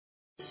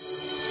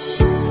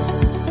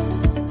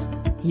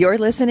You're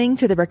listening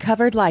to the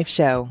Recovered Life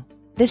Show,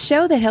 the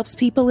show that helps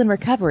people in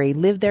recovery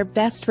live their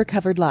best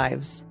recovered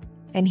lives.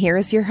 And here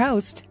is your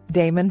host,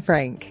 Damon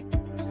Frank.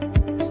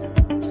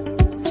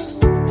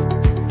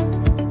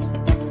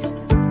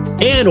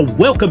 And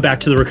welcome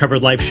back to the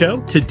Recovered Life Show.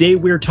 Today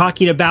we're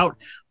talking about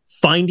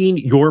finding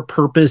your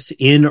purpose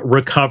in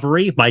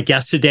recovery. My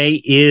guest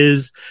today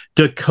is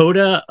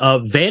Dakota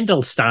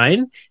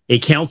Vanidestine, a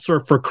counselor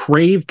for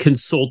Crave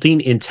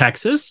Consulting in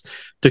Texas.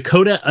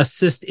 Dakota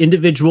assists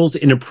individuals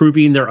in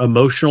improving their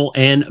emotional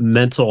and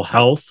mental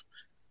health.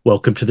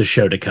 Welcome to the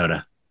show,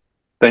 Dakota.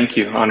 Thank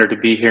you. Honored to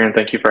be here, and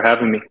thank you for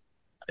having me.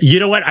 You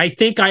know what? I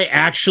think I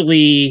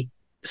actually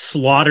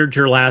slaughtered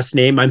your last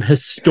name. I'm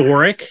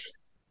historic,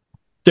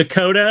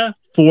 Dakota,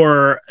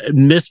 for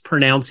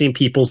mispronouncing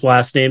people's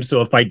last names. So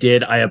if I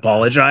did, I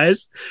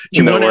apologize.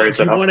 Do you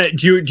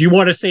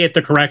want to say it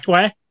the correct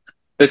way?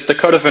 It's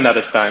Dakota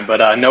Vanidestine,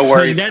 but no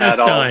worries at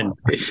all.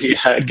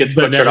 Yeah, it gets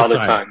butchered all the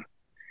time.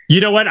 You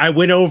know what? I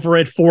went over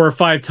it 4 or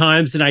 5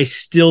 times and I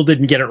still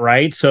didn't get it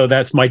right. So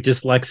that's my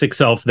dyslexic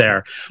self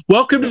there.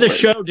 Welcome to the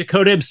show,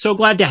 Dakota. I'm so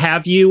glad to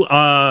have you.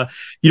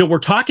 We're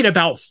talking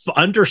about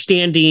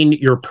understanding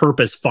your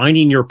purpose,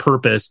 finding your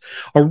purpose,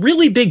 a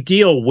really big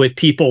deal with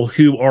people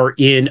who are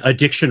in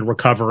addiction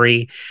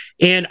recovery.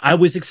 And I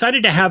was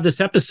excited to have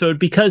this episode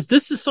because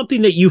this is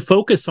something that you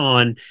focus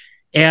on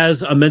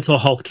as a mental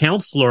health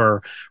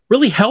counselor,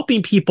 really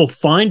helping people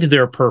find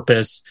their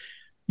purpose.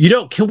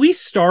 Can we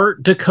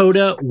start,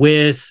 Dakota,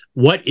 with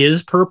what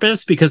is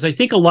purpose? Because I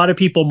think a lot of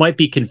people might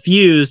be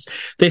confused.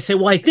 They say,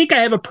 well, I think I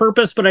have a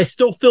purpose, but I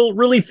still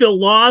really feel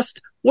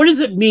lost. What does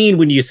it mean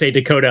when you say,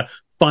 Dakota,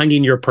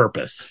 finding your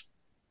purpose?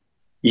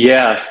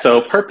 Yeah,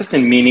 so purpose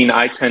and meaning,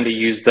 I tend to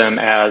use them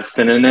as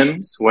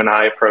synonyms when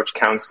I approach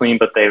counseling,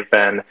 but they've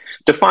been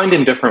defined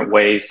in different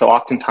ways. So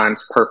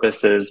oftentimes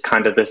purpose is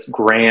kind of this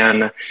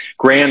grand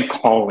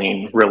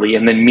calling, really,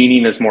 and then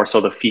meaning is more so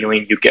the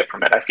feeling you get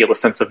from it. I feel a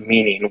sense of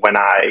meaning when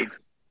I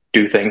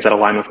do things that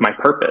align with my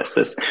purpose,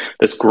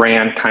 this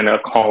grand kind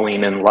of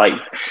calling in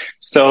life.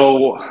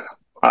 So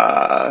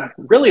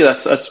really,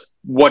 that's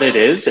what it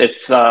is.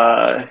 It's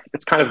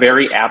kind of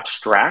very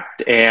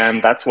abstract,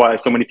 and that's why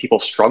so many people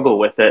struggle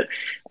with it.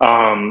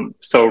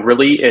 So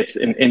really, it's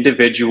an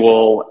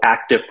individual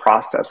active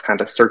process, kind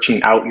of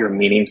searching out your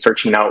meaning,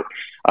 searching out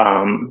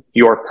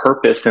your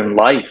purpose in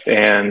life.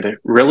 And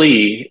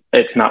really,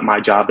 it's not my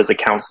job as a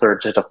counselor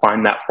to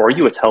define that for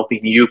you. It's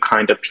helping you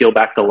kind of peel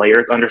back the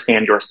layers,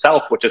 understand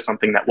yourself, which is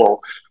something that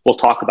we'll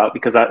talk about,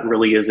 because that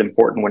really is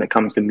important when it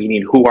comes to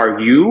meaning. Who are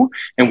you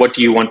and what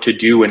do you want to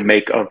do and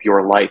make of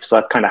your life? So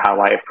that's kind of how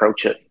I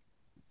approach it.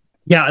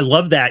 Yeah, I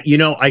love that.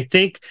 I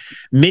think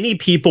many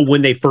people,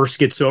 when they first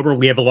get sober,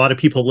 we have a lot of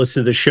people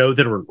listen to the show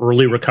that are in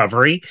early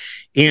recovery.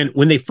 And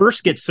when they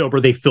first get sober,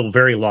 they feel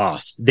very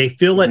lost. They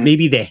feel that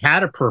maybe they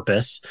had a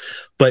purpose,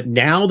 but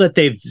now that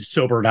they've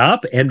sobered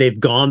up and they've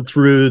gone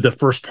through the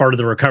first part of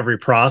the recovery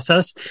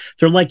process,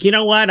 they're like, you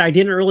know what? I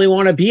didn't really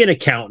want to be an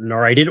accountant,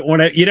 or I didn't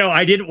want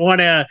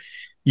to,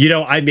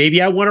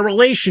 maybe I want a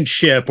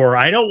relationship, or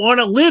I don't want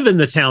to live in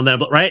the town that,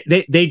 right?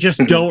 They just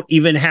don't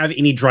even have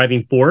any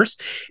driving force,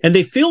 and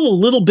they feel a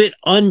little bit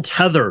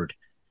untethered,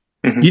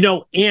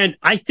 and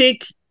I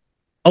think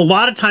a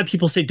lot of time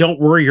people say, don't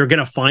worry, you're going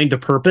to find a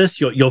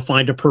purpose. You'll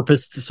find a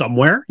purpose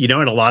somewhere, and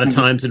a lot of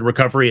times in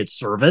recovery, it's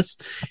service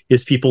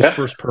is people's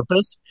first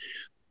purpose.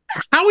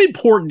 How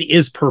important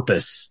is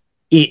purpose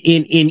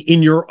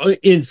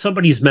in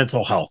somebody's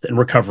mental health and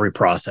recovery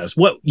process?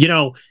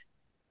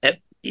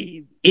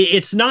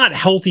 It's not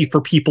healthy for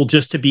people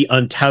just to be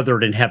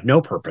untethered and have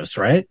no purpose,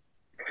 right?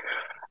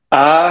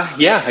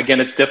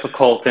 Again, it's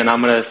difficult. And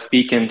I'm going to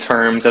speak in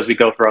terms, as we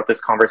go throughout this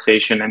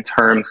conversation, in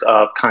terms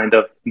of kind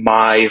of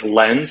my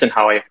lens and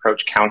how I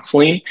approach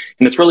counseling.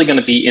 And it's really going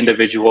to be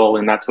individual,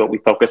 and that's what we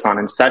focus on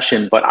in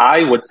session. But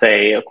I would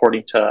say,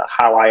 according to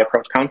how I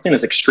approach counseling,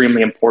 is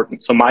extremely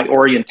important. So my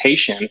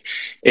orientation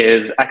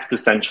is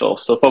existential.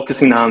 So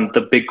focusing on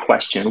the big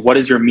question: what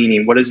is your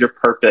meaning? What is your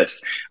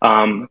purpose?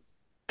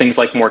 Things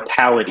like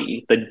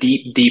mortality, the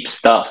deep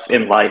stuff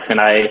in life. And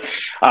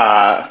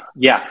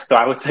so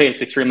I would say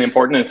it's extremely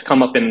important. And it's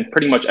come up in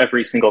pretty much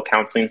every single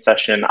counseling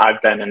session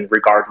I've been in,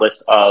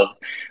 regardless of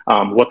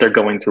what they're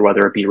going through,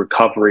 whether it be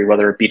recovery,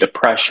 whether it be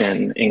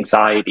depression,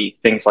 anxiety,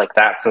 things like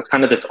that. So it's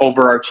kind of this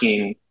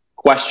overarching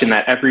question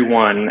that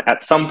everyone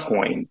at some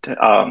point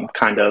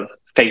kind of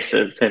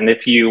faces. And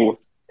if you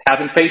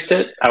haven't faced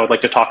it, I would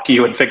like to talk to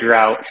you and figure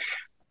out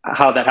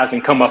how that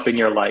hasn't come up in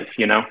your life,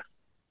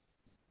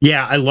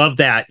 Yeah, I love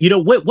that.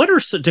 What are,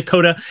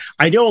 Dakota,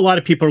 I know a lot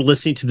of people are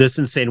listening to this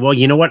and saying, well,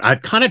 you know what?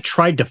 I've kind of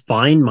tried to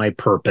find my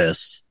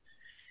purpose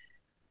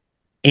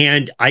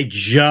and I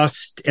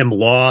just am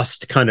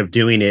lost kind of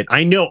doing it.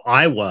 I know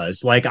I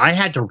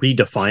had to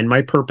redefine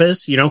my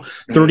purpose,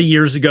 30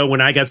 years ago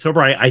when I got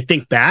sober. I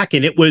think back,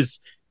 and it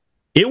was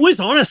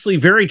honestly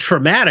very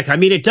traumatic. I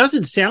mean, it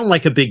doesn't sound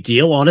like a big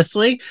deal,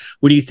 honestly,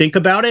 when you think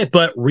about it,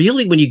 but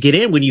really when you get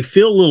in, when you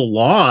feel a little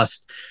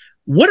lost,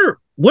 what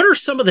are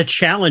some of the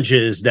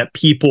challenges that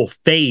people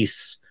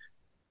face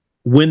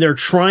when they're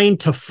trying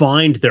to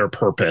find their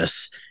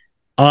purpose?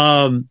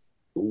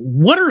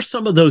 What are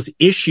some of those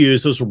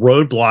issues, those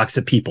roadblocks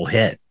that people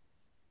hit?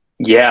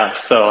 Yeah,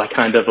 so I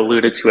kind of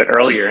alluded to it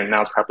earlier, and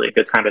now's probably a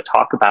good time to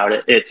talk about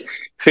it. It's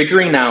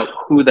figuring out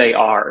who they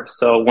are.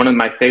 So one of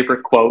my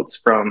favorite quotes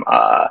from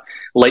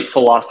late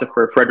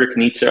philosopher Friedrich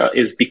Nietzsche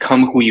is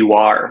 "Become who you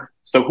are."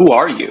 So who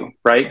are you,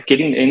 right?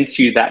 Getting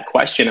into that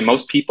question, and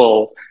most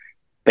people,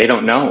 they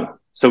don't know.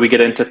 So we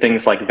get into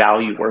things like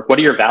value work. What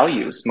are your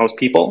values? Most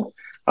people,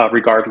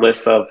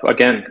 regardless of,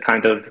 again,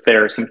 kind of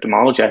their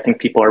symptomology, I think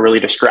people are really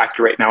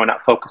distracted right now and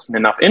not focusing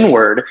enough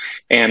inward.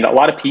 And a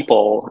lot of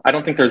people, I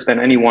don't think there's been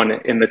anyone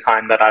in the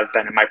time that I've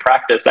been in my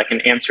practice that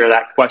can answer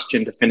that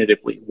question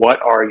definitively.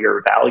 What are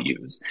your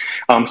values?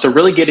 So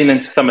really getting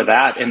into some of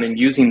that and then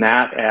using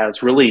that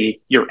as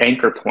really your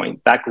anchor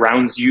point that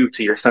grounds you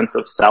to your sense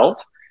of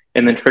self.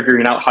 And then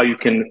figuring out how you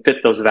can fit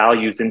those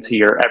values into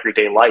your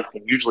everyday life.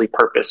 And usually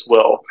purpose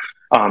will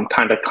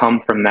kind of come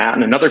from that.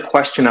 And another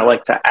question I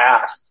like to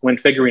ask when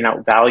figuring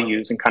out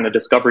values and kind of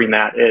discovering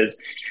that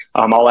is,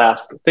 I'll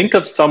ask, think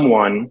of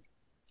someone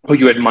who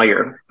you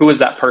admire. Who is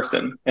that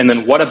person? And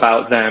then what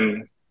about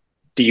them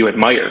do you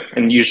admire?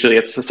 And usually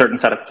it's a certain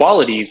set of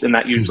qualities, and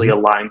that usually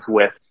aligns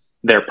with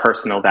their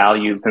personal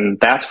values. And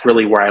that's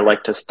really where I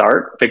like to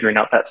start, figuring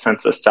out that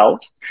sense of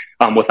self.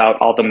 Without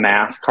all the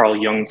masks. Carl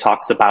Jung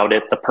talks about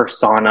it, the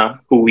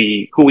persona, who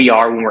we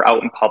are when we're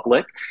out in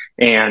public.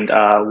 And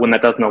when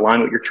that doesn't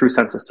align with your true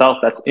sense of self,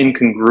 that's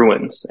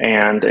incongruence.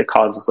 And it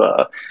causes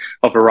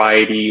a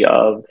variety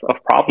of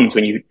problems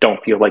when you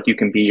don't feel like you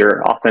can be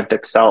your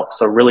authentic self.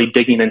 So really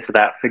digging into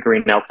that,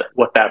 figuring out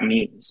what that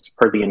means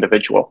for the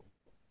individual.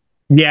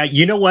 Yeah,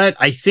 you know what?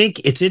 I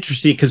think it's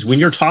interesting because when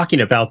you're talking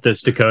about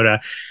this,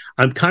 Dakota,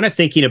 I'm kind of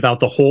thinking about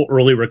the whole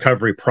early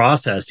recovery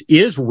process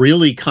is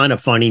really kind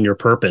of finding your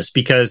purpose,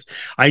 because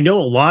I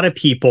know a lot of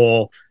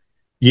people,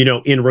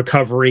 in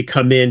recovery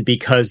come in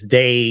because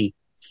they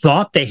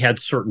thought they had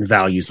certain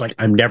values, like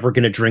I'm never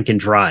going to drink and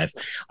drive.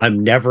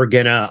 I'm never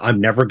going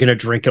to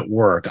drink at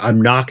work. I'm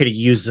not going to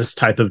use this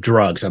type of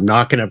drugs. I'm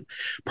not going to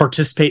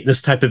participate in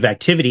this type of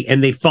activity.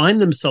 And they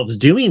find themselves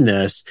doing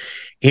this,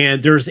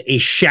 and there's a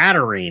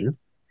shattering,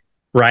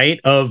 right,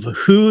 of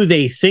who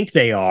they think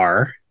they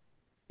are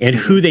and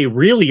who they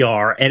really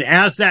are. And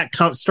as that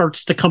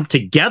starts to come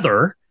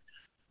together,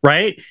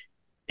 right,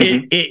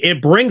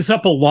 it brings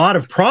up a lot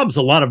of problems,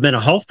 a lot of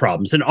mental health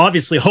problems. And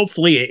obviously,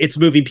 hopefully, it's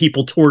moving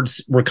people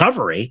towards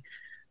recovery.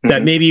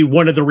 That maybe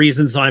one of the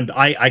reasons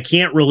I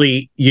can't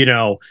really,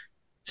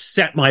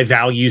 set my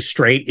values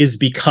straight is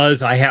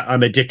because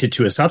I'm addicted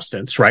to a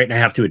substance, right? And I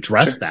have to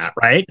address that,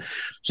 right?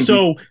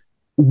 So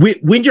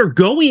when you're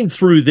going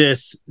through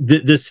this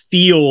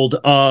field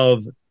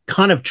of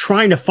kind of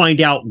trying to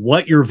find out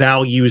what your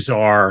values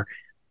are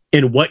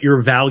and what your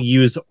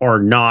values are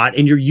not,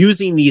 and you're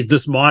using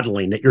this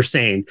modeling that you're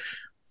saying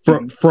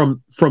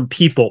from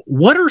people,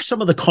 what are some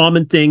of the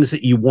common things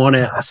that you want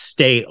to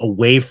stay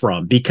away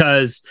from?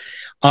 Because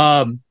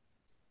I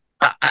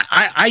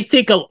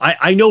think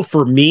I know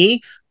for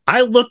me,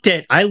 I looked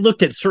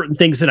at certain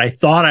things that I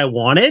thought I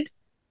wanted,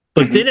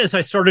 but then as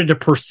I started to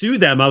pursue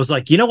them, I was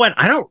like, you know what?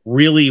 I don't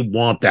really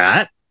want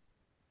that.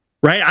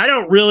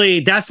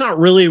 Right? That's not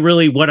really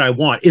what I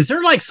want. Is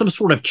there like some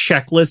sort of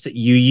checklist that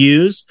you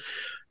use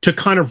to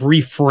kind of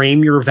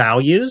reframe your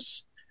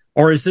values?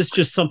 Or is this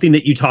just something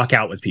that you talk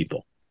out with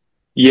people?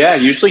 Yeah,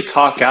 usually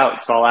talk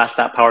out. So I'll ask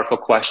that powerful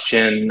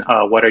question,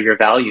 what are your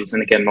values?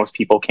 And again, most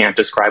people can't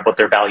describe what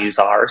their values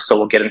are. So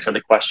we'll get into the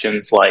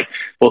questions like,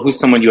 well, who's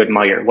someone you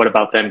admire? What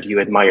about them do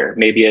you admire?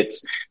 Maybe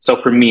so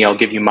for me, I'll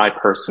give you my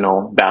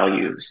personal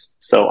values.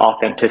 So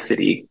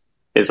authenticity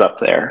is up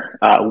there.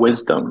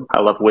 Wisdom.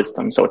 I love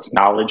wisdom. So it's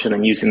knowledge, and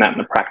then using that in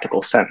a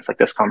practical sense, like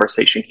this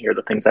conversation here,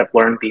 the things I've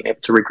learned, being able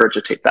to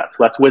regurgitate that.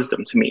 So that's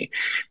wisdom to me.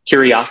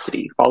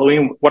 Curiosity,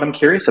 following what I'm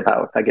curious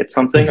about. I get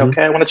something,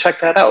 okay, I want to check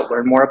that out,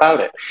 learn more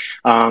about it.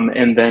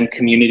 And then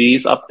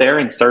communities up there,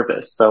 and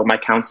service. So my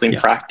counseling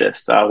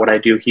practice, what I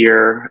do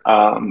here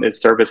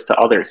is service to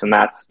others. And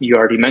you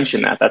already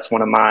mentioned that. That's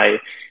one of my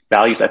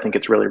values. I think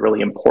it's really, really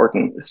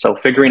important. So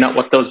figuring out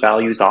what those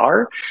values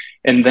are,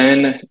 and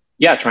then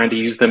trying to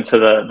use them to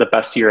the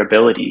best of your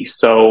ability.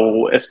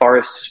 So as far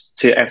as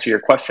to answer your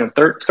question,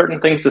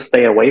 certain things to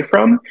stay away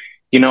from,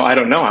 I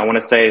don't know. I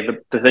want to say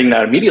the thing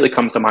that immediately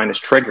comes to mind is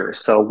triggers.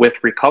 So with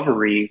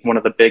recovery, one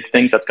of the big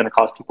things that's going to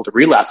cause people to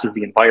relapse is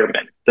the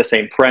environment, the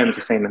same friends,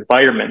 the same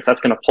environment. That's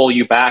going to pull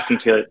you back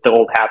into the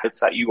old habits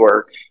that you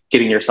were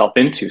getting yourself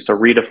into. So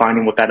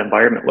redefining what that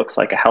environment looks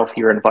like, a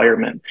healthier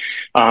environment.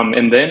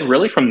 And then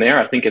really from there,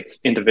 I think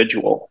it's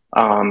individual.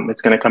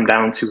 It's going to come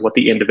down to what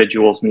the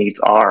individual's needs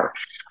are.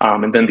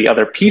 And then the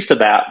other piece of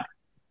that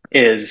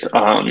is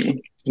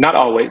not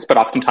always, but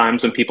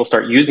oftentimes when people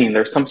start using,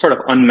 there's some sort of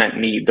unmet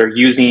need. They're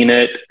using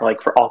it,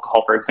 like for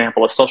alcohol, for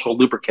example, a social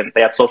lubricant.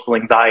 They have social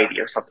anxiety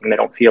or something. They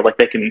don't feel like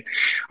they can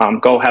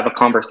go have a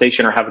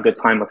conversation or have a good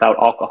time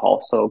without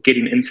alcohol. So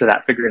getting into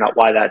that, figuring out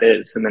why that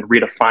is, and then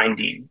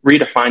redefining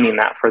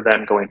that for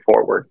them going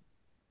forward.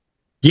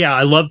 Yeah,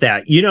 I love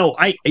that.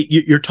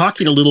 You're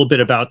talking a little bit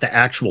about the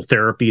actual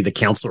therapy, the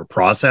counselor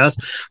process.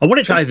 I want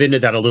to dive into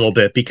that a little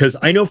bit because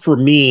I know for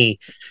me,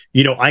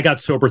 I got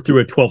sober through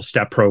a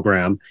 12-step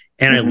program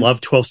and I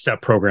love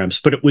 12-step programs,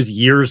 but it was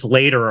years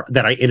later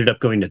that I ended up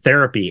going to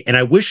therapy. And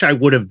I wish I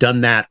would have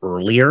done that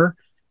earlier,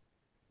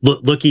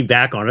 looking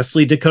back,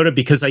 honestly, Dakota,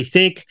 because I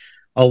think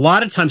a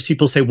lot of times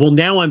people say, well,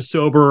 now I'm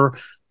sober,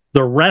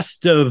 the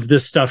rest of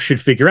this stuff should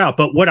figure out.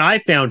 But what I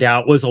found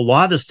out was a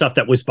lot of the stuff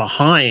that was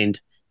behind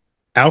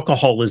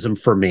alcoholism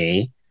for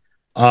me,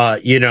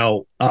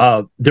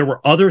 there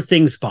were other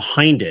things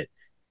behind it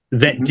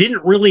that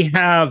didn't really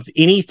have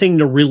anything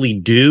to really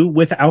do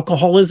with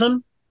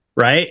alcoholism,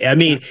 right? I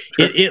mean,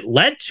 it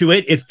led to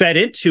it, it fed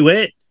into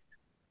it.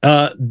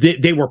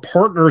 They were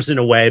partners in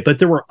a way, but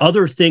there were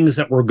other things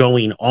that were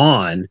going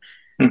on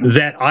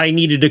that I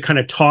needed to kind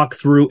of talk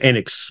through and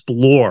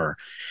explore.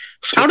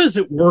 How does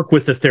it work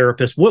with the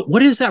therapist?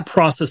 What is that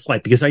process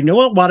like? Because I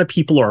know a lot of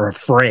people are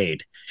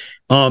afraid.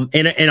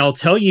 And I'll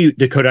tell you,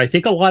 Dakota, I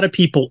think a lot of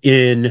people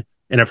and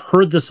I've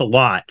heard this a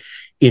lot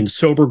in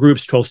sober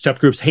groups, 12-step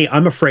groups. Hey,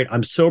 I'm afraid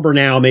I'm sober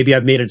now. Maybe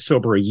I've made it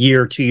sober a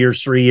year, 2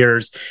 years, 3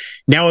 years.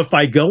 Now, if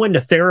I go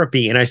into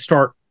therapy and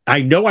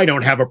I know I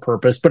don't have a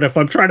purpose, but if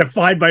I'm trying to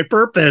find my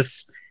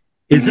purpose,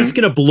 is this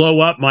going to blow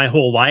up my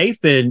whole life?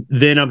 And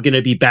then I'm going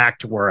to be back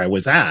to where I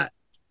was at.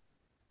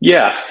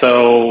 Yeah,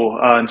 so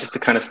just to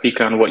kind of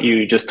speak on what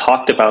you just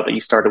talked about, that you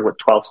started with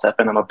 12-step,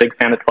 and I'm a big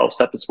fan of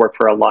 12-step. It's worked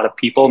for a lot of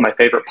people. My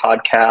favorite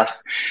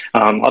podcast,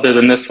 other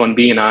than this one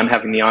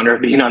having the honor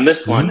of being on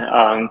this one,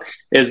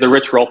 is the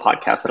Rich Roll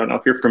podcast. I don't know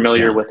if you're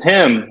familiar with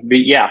him,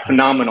 but yeah,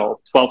 phenomenal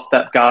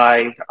 12-step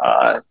guy,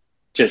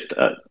 just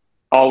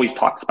always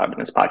talks about it in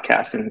his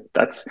podcast, and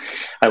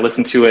I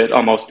listen to it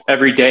almost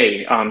every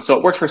day. So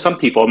it works for some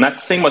people, and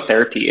that's the same with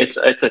therapy. It's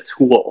a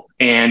tool,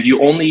 and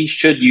you only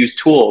should use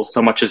tools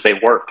so much as they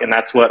work, and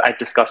that's what I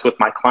discuss with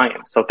my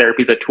clients. So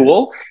therapy is a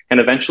tool,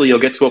 and eventually you'll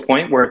get to a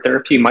point where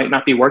therapy might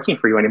not be working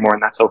for you anymore,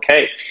 and that's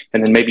okay.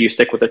 And then maybe you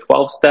stick with a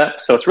 12-step.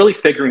 So it's really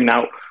figuring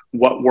out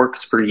what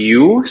works for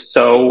you.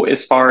 So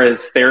as far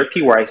as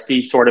therapy, where I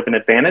see sort of an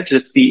advantage,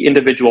 it's the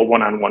individual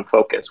one-on-one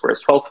focus.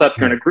 Whereas 12-step,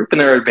 you're in a group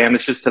and there are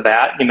advantages to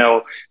that,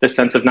 the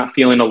sense of not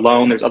feeling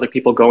alone. There's other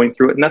people going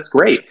through it, and that's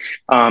great.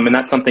 And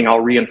that's something I'll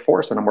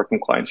reinforce when I'm working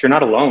with clients. You're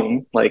not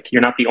alone. Like,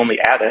 you're not the only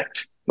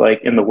addict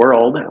in the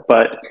world,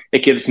 but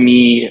it gives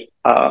me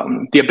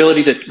the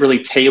ability to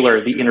really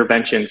tailor the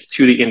interventions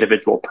to the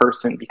individual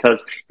person,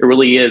 because it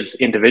really is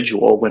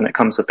individual when it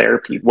comes to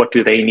therapy. What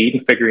do they need,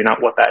 and figuring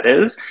out what that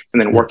is,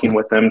 and then working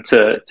with them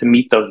to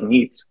meet those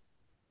needs.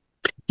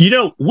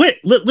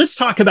 Let's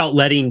talk about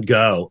letting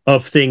go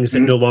of things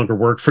that no longer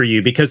work for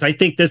you, because I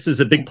think this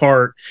is a big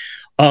part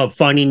of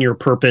finding your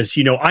purpose.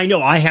 I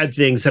know I had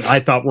things that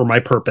I thought were my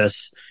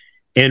purpose.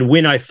 And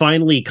when I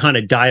finally kind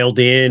of dialed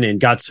in and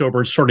got sober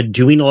and started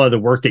doing a lot of the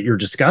work that you're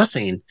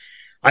discussing,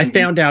 I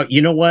found out,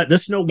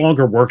 this no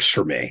longer works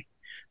for me.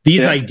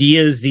 These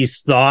ideas,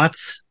 these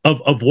thoughts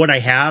of what I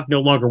have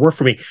no longer work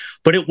for me.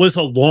 But it was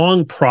a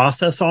long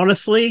process,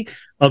 honestly,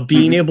 of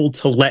being able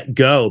to let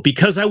go,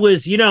 because I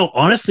was,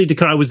 honestly,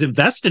 Dakota, I was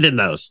invested in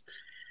those.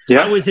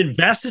 Yeah. I was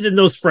invested in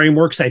those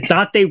frameworks. I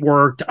thought they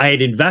worked. I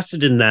had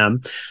invested in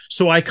them.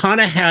 So I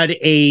kind of had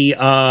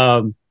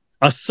a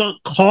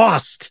sunk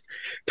cost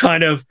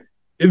kind of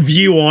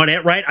view on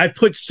it, right? I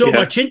put so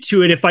much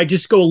into it. If I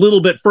just go a little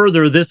bit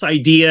further, this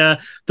idea,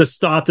 this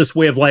thought, this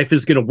way of life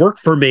is going to work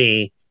for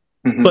me.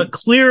 But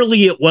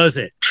clearly it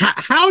wasn't.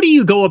 How do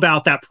you go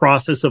about that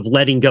process of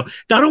letting go?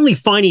 Not only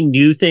finding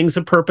new things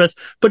of purpose,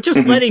 but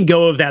just letting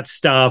go of that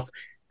stuff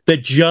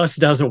that just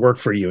doesn't work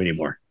for you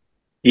anymore.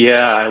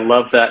 Yeah, I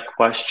love that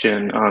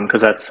question,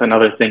 because that's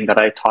another thing that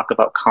I talk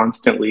about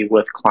constantly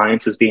with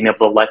clients, is being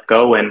able to let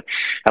go. And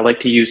I like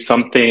to use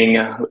something,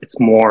 it's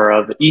more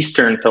of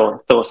Eastern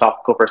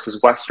philosophical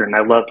versus Western.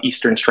 I love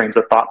Eastern strains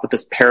of thought with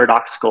this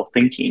paradoxical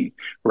thinking,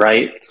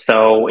 right?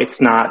 So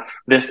it's not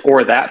this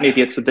or that,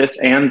 maybe it's this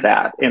and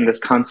that. And this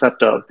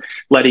concept of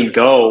letting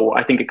go,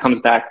 I think it comes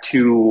back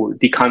to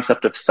the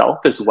concept of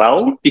self as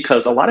well,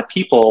 because a lot of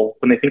people,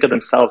 when they think of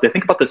themselves, they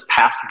think about this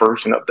past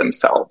version of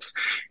themselves.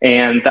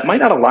 And that might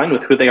not align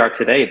with who they are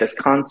today. This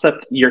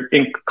concept, you're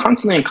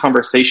constantly in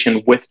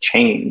conversation with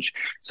change.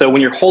 So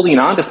when you're holding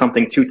on to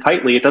something too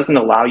tightly, it doesn't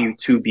allow you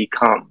to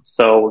become.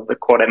 So the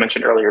quote I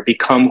mentioned earlier,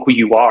 become who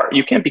you are.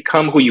 You can't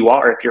become who you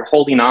are if you're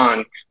holding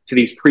on to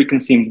these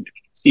preconceived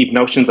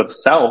notions of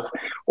self,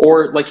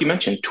 or like you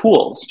mentioned,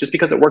 tools. Just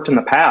because it worked in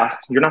the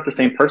past, you're not the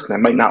same person. It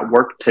might not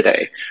work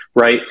today,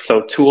 right?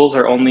 So tools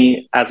are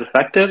only as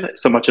effective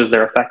so much as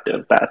they're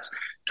effective. That's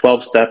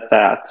 12-step,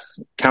 that's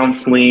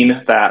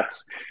counseling,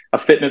 that's a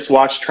fitness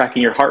watch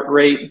tracking your heart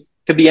rate.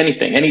 Could be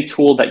anything, any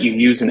tool that you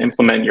use and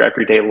implement in your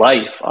everyday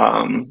life.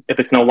 If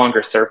it's no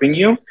longer serving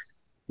you,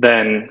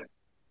 then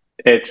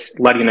it's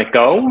letting it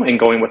go and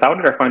going without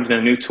it, or finding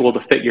a new tool to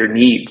fit your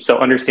needs. So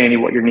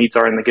understanding what your needs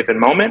are in the given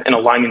moment and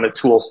aligning the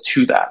tools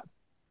to that.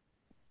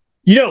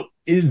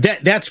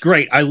 That's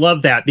great. I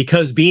love that,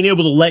 because being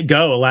able to let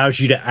go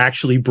allows you to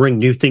actually bring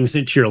new things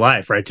into your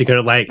life, right? To kind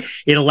of like,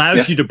 it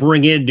allows you to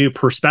bring in new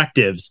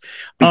perspectives.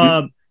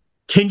 Can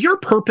your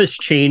purpose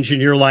change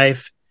in your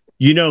life?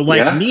 You know,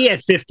 like me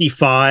at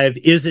 55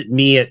 isn't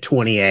me at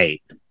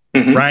 28,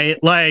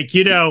 right? Like,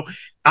 you know,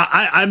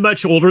 I'm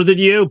much older than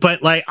you,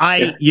 but like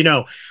you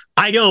know,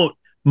 I don't.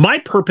 My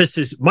purpose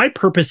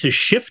has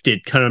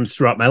shifted kind of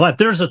throughout my life.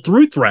 There's a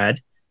through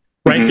thread.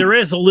 Right. There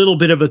is a little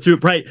bit of a through,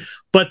 right?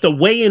 But the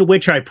way in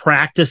which I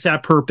practice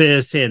that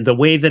purpose and the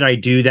way that I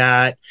do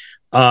that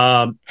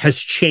has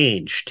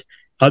changed.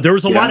 There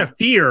was a lot of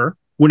fear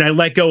when I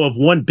let go of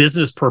one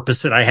business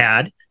purpose that I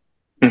had,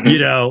 you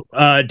know,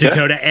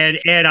 Dakota.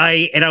 And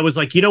I was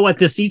like, you know what,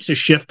 this needs to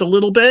shift a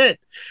little bit,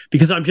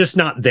 because I'm just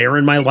not there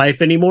in my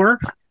life anymore.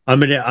 I'm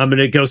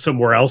gonna go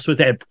somewhere else with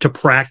it, to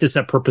practice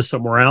that purpose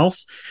somewhere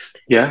else.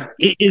 Yeah.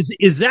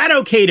 Is that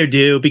okay to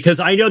do? Because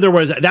I know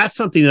that's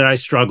something that I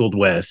struggled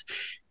with.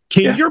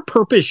 Can your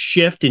purpose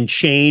shift and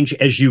change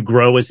as you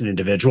grow as an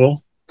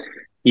individual?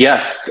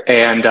 Yes.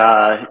 And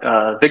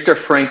Viktor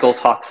Frankl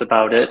talks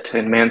about it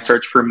in Man's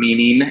Search for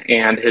Meaning,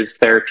 and his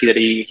therapy that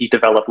he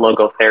developed,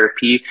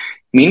 logotherapy.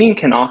 Meaning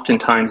can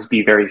oftentimes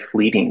be very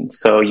fleeting.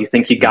 So you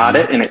think you got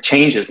it and it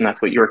changes, and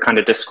that's what you were kind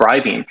of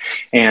describing.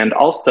 And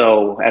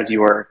also, as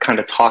you were kind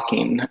of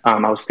talking,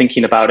 I was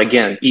thinking about,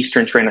 again,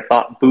 Eastern train of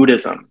thought,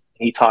 Buddhism.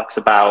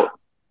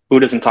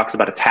 Buddhism talks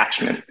about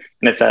attachment,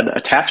 and it said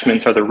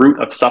attachments are the root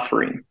of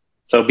suffering.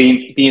 So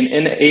being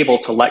unable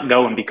to let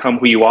go and become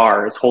who you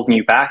are is holding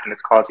you back, and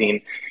it's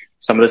causing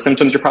some of the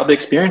symptoms you're probably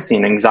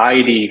experiencing: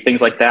 anxiety, things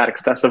like that,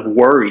 excessive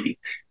worry.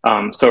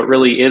 So it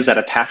really is that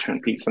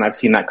attachment piece, and I've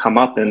seen that come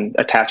up in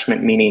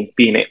attachment, meaning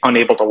being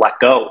unable to let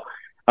go.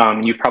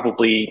 You've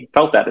probably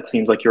felt that. It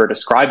seems like you were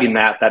describing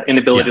that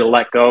inability to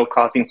let go,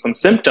 causing some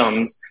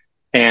symptoms,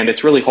 and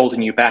it's really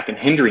holding you back and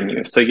hindering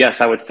you. So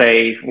yes, I would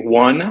say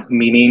one,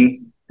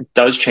 meaning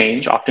does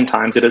change.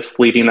 Oftentimes it is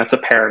fleeting. That's a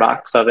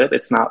paradox of it.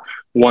 It's not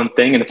one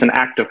thing, and it's an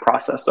active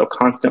process. So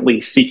constantly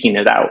seeking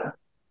it out.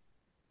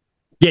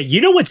 Yeah,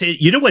 you know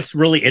what's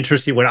really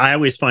interesting, what I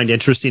always find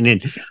interesting,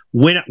 in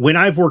when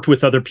I've worked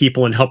with other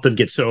people and helped them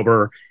get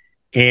sober,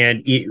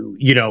 and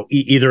you know,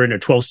 either in a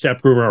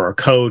 12-step group or a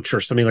coach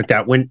or something like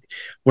that, when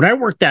I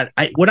work that,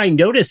 what I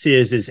notice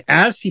is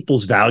as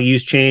people's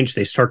values change,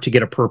 they start to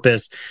get a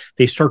purpose,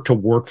 they start to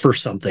work for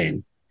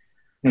something.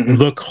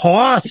 The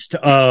cost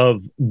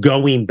of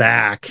going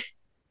back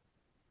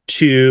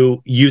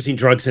to using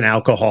drugs and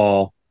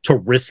alcohol, to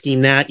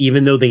risking that,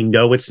 even though they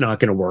know it's not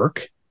going to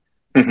work,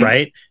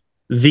 right?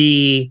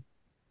 The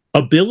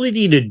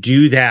ability to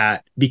do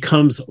that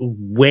becomes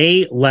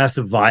way less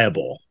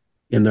viable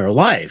in their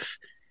life,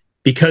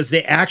 because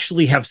they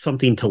actually have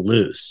something to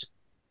lose,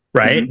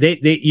 right?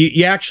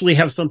 You actually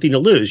have something to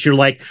lose. You're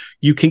like,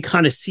 you can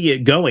kind of see it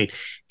going.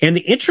 And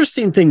the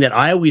interesting thing that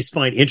I always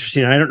find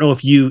interesting, I don't know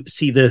if you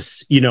see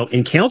this, you know,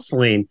 in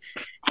counseling,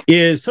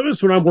 is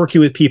sometimes when I'm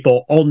working with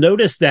people, I'll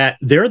notice that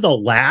they're the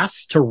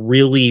last to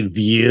really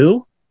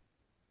view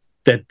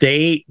that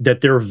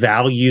their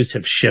values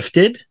have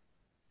shifted.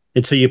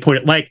 Until you point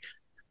it, like,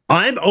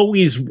 I'm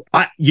always,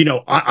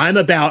 I'm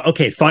about,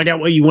 okay, find out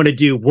what you want to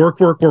do, work,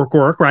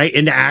 right?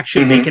 Into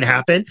action, make it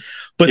happen.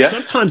 But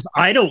sometimes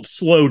I don't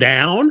slow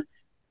down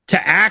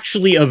to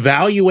actually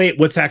evaluate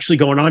what's actually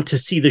going on, to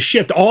see the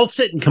shift. I'll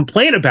sit and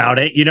complain about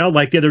it, you know,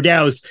 like the other day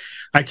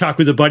I talked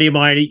with a buddy of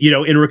mine, you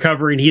know, in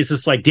recovery, and he's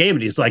just like, damn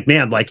it. He's like,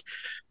 man, like,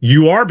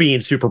 you are being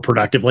super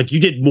productive. Like,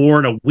 you did more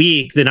in a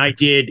week than I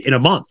did in a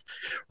month.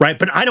 Right.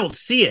 But I don't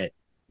see it.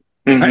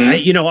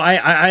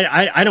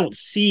 I don't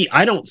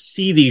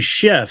see these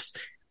shifts.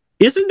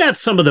 Isn't that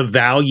some of the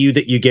value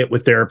that you get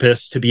with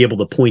therapists, to be able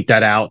to point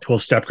that out,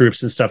 12-step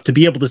groups and stuff, to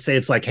be able to say,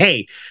 it's like,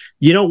 hey,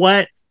 you know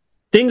what?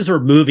 Things are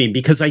moving.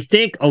 Because I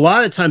think a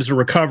lot of times in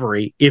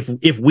recovery,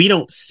 if we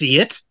don't see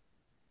it,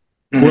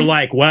 we're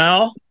like,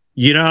 well,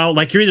 you know,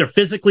 like, you're either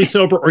physically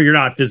sober or you're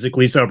not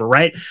physically sober,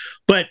 right?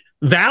 But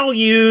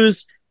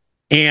values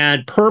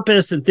and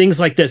purpose and things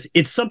like this,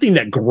 it's something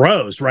that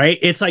grows, right?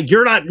 It's like,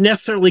 you're not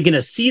necessarily going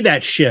to see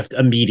that shift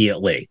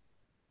immediately.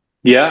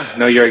 Yeah,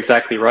 no, you're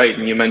exactly right.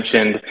 And you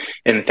mentioned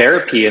in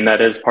therapy, and that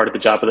is part of the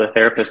job of the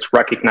therapist, to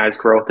recognize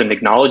growth and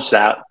acknowledge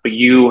that. But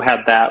you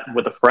had that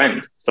with a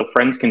friend. So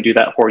friends can do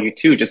that for you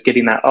too, just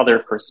getting that other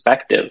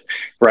perspective,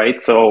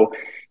 right? So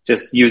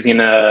just using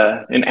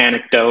an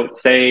anecdote,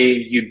 say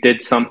you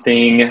did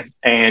something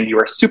and you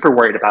were super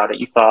worried about it.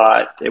 You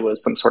thought it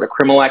was some sort of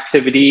criminal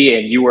activity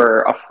and you were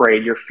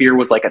afraid. Your fear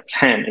was like a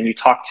 10, and you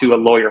talked to a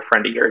lawyer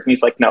friend of yours and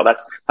he's like, no,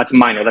 that's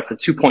minor. That's a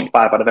 2.5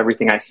 out of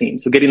everything I've seen.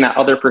 So getting that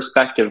other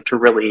perspective to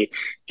really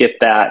get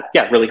that,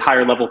 really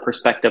higher level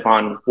perspective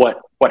on what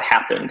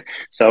happened.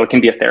 So it can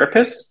be a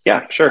therapist.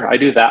 Yeah, sure. I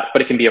do that.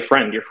 But it can be a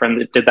friend, your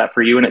friend that did that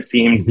for you. And it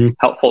seemed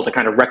helpful to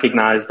kind of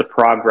recognize the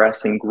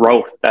progress and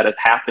growth that has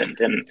happened.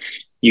 And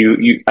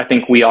I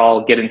think we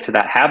all get into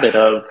that habit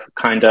of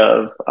kind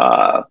of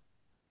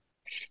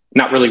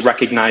not really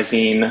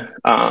recognizing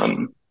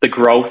the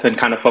growth and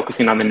kind of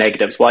focusing on the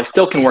negatives. Well, I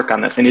still can work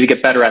on this. I need to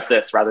get better at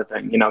this, rather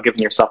than,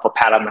 giving yourself a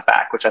pat on the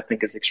back, which I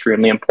think is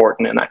extremely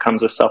important. And that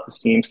comes with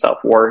self-esteem,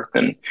 self-worth,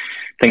 and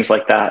things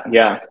like that.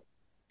 Yeah.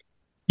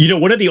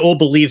 One of the old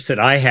beliefs that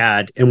I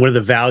had, and one of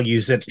the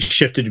values that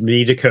shifted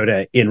me,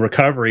 Dakota, in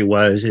recovery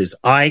is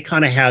I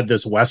kind of had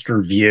this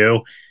Western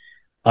view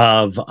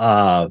of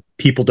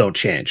people don't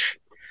change.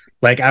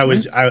 Like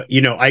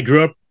I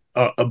grew up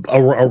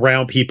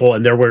around people,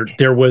 and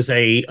there was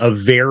a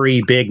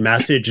very big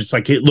message. It's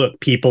like, look,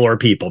 people are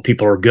people.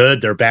 People are good.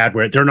 They're bad.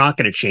 They're not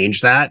going to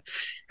change that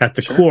at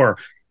the core.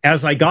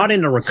 As I got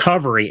into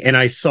recovery and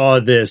I saw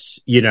this,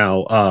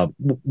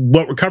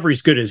 what recovery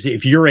is good is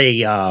if you're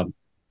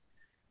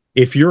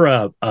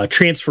a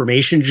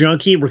transformation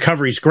junkie,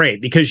 recovery is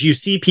great, because you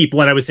see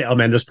people and I would say, oh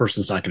man, this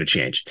person's not going to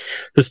change.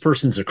 This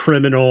person's a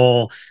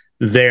criminal.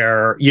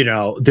 They're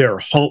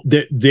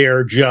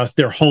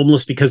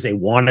homeless because they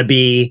want to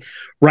be,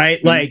 right.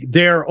 Mm-hmm. Like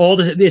they're all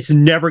this, it's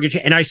never going to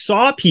change. And I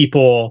saw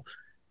people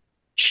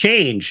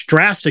change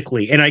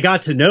drastically, and I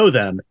got to know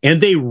them, and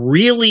they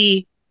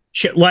really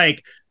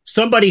like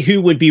somebody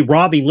who would be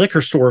robbing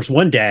liquor stores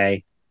one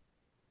day,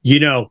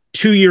 2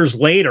 years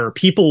later,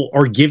 people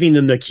are giving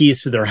them the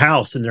keys to their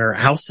house and they're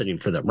house sitting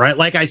for them, right?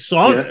 Like I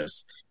saw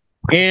this,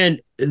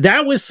 and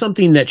that was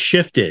something that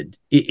shifted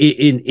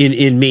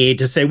in me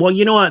to say, well,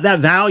 you know what, that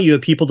value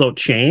of people don't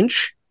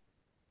change,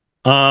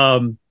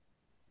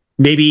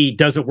 maybe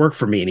doesn't work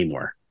for me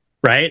anymore,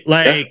 right?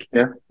 Like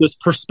this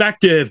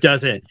perspective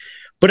doesn't.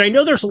 But I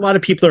know there's a lot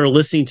of people that are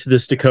listening to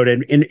this,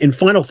 Dakota, and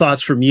final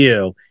thoughts from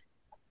you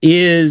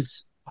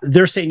is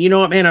they're saying, you know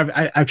what, man,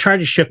 I've tried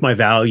to shift my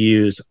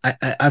values.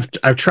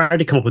 I've tried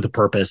to come up with a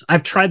purpose.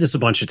 I've tried this a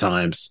bunch of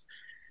times.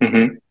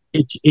 Mm-hmm.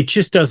 It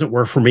just doesn't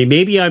work for me.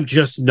 Maybe I'm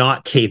just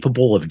not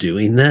capable of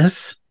doing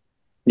this.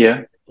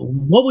 Yeah.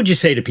 What would you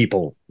say to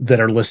people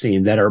that are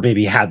listening that are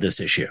maybe had this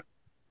issue?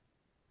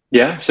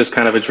 Yeah, it's just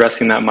kind of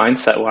addressing that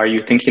mindset. Why are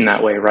you thinking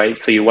that way, right?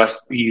 So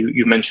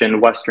you mentioned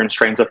Western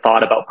strains of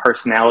thought about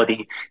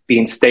personality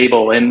being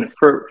stable, and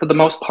for the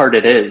most part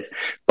it is.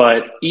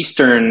 But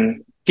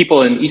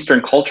people in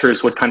Eastern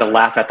cultures would kind of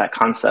laugh at that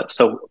concept.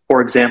 So, for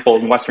example,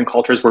 in Western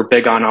cultures, we're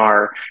big on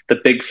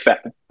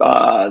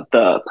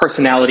the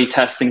personality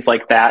tests, things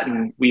like that,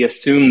 and we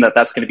assume that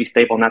that's going to be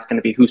stable and that's going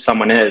to be who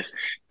someone is.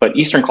 But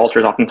Eastern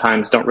cultures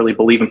oftentimes don't really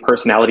believe in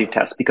personality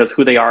tests, because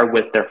who they are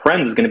with their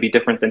friends is going to be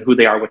different than who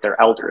they are with their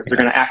elders. They're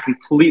going to act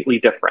completely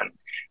different.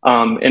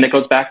 And it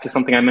goes back to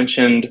something I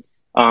mentioned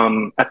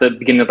at the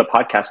beginning of the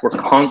podcast. We're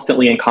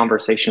constantly in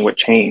conversation with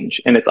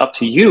change, and it's up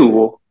to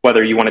you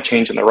whether you want to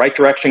change in the right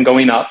direction,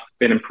 going up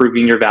and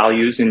improving your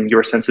values and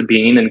your sense of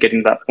being, and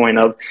getting to that point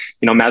of,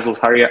 Maslow's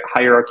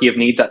hierarchy of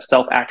needs, that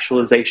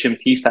self-actualization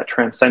piece, that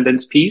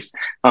transcendence piece.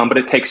 But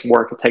it takes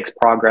work, it takes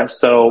progress.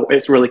 So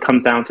it really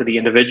comes down to the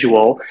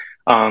individual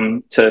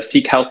to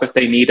seek help if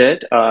they need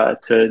it,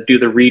 to do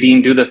the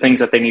reading, do the things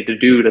that they need to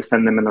do to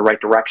send them in the right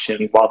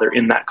direction while they're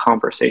in that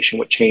conversation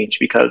with change,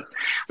 because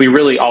we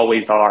really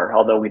always are,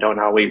 although we don't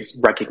always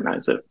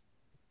recognize it.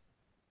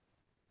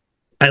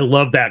 I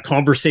love that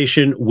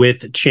conversation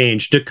with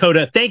change.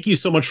 Dakota, thank you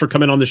so much for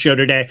coming on the show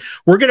today.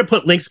 We're going to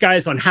put links,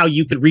 guys, on how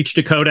you can reach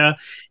Dakota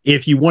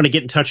if you want to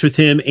get in touch with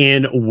him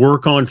and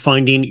work on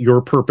finding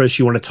your purpose.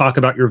 You want to talk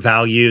about your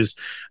values.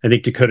 I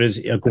think Dakota is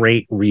a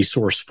great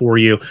resource for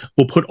you.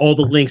 We'll put all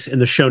the links in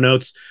the show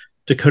notes.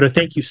 Dakota,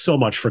 thank you so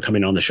much for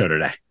coming on the show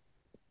today.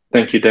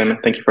 Thank you, Damon.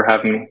 Thank you for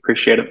having me.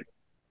 Appreciate it.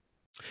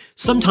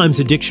 Sometimes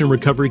addiction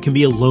recovery can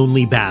be a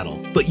lonely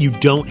battle, but you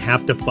don't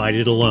have to fight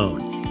it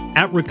alone.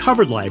 At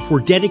Recovered Life,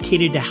 we're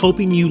dedicated to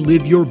helping you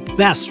live your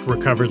best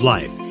recovered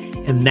life.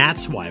 And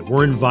that's why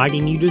we're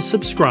inviting you to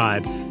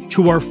subscribe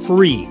to our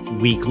free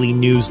weekly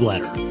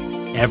newsletter.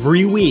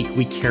 Every week,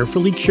 we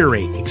carefully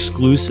curate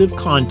exclusive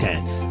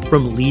content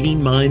from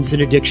leading minds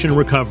in addiction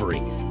recovery,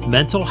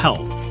 mental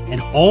health,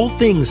 and all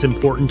things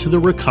important to the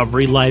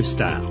recovery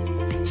lifestyle.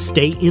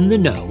 Stay in the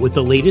know with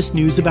the latest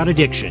news about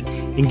addiction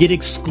and get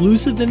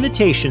exclusive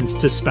invitations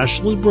to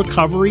special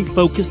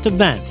recovery-focused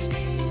events,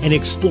 and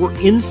explore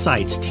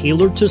insights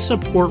tailored to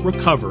support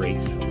recovery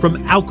from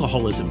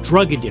alcoholism,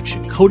 drug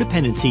addiction,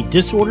 codependency,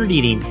 disordered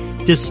eating,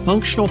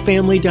 dysfunctional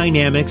family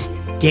dynamics,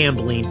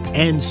 gambling,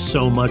 and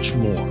so much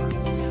more.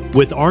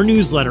 With our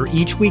newsletter,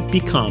 each week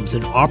becomes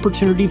an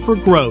opportunity for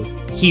growth,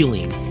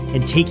 healing,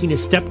 and taking a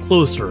step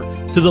closer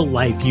to the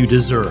life you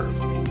deserve.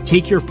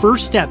 Take your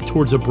first step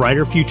towards a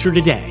brighter future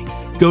today.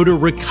 Go to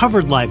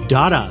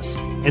recoveredlife.us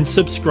and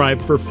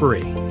subscribe for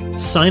free.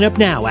 Sign up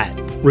now at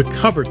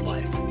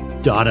recoveredlife.us.